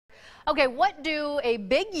Okay, what do a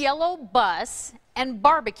big yellow bus and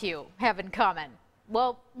barbecue have in common?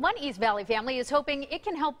 Well, one East Valley family is hoping it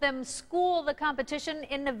can help them school the competition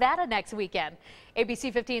in Nevada next weekend.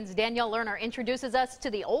 ABC 15's Danielle Lerner introduces us to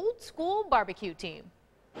the old school barbecue team.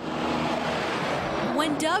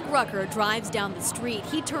 When Doug Rucker drives down the street,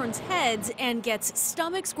 he turns heads and gets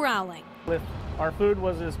stomachs growling. If our food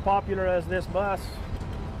was as popular as this bus,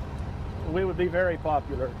 we would be very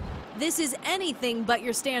popular. This is anything but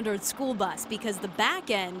your standard school bus because the back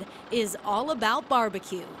end is all about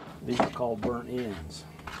barbecue. These are called burnt ends.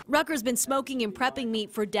 Rucker's been smoking and prepping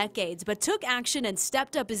meat for decades, but took action and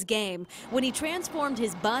stepped up his game when he transformed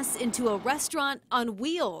his bus into a restaurant on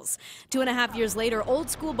wheels. 2.5 years later, Old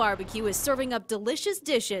School Barbecue is serving up delicious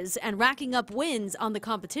dishes and racking up wins on the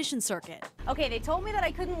competition circuit. Okay, they told me that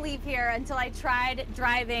I couldn't leave here until I tried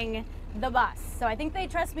driving the bus. So I think they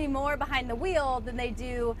trust me more behind the wheel than they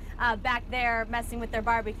do back there messing with their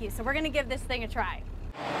barbecue. So we're going to give this thing a try.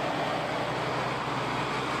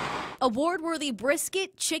 Award-worthy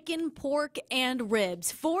brisket, chicken, pork, and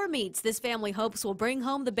ribs. 4 meats this family hopes will bring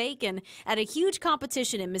home the bacon at a huge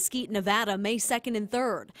competition in Mesquite, Nevada, May 2nd and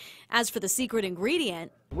 3rd. As for the secret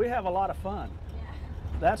ingredient, We have a lot of fun.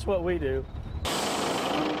 That's what we do.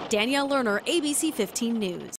 Danielle Lerner, ABC 15 News.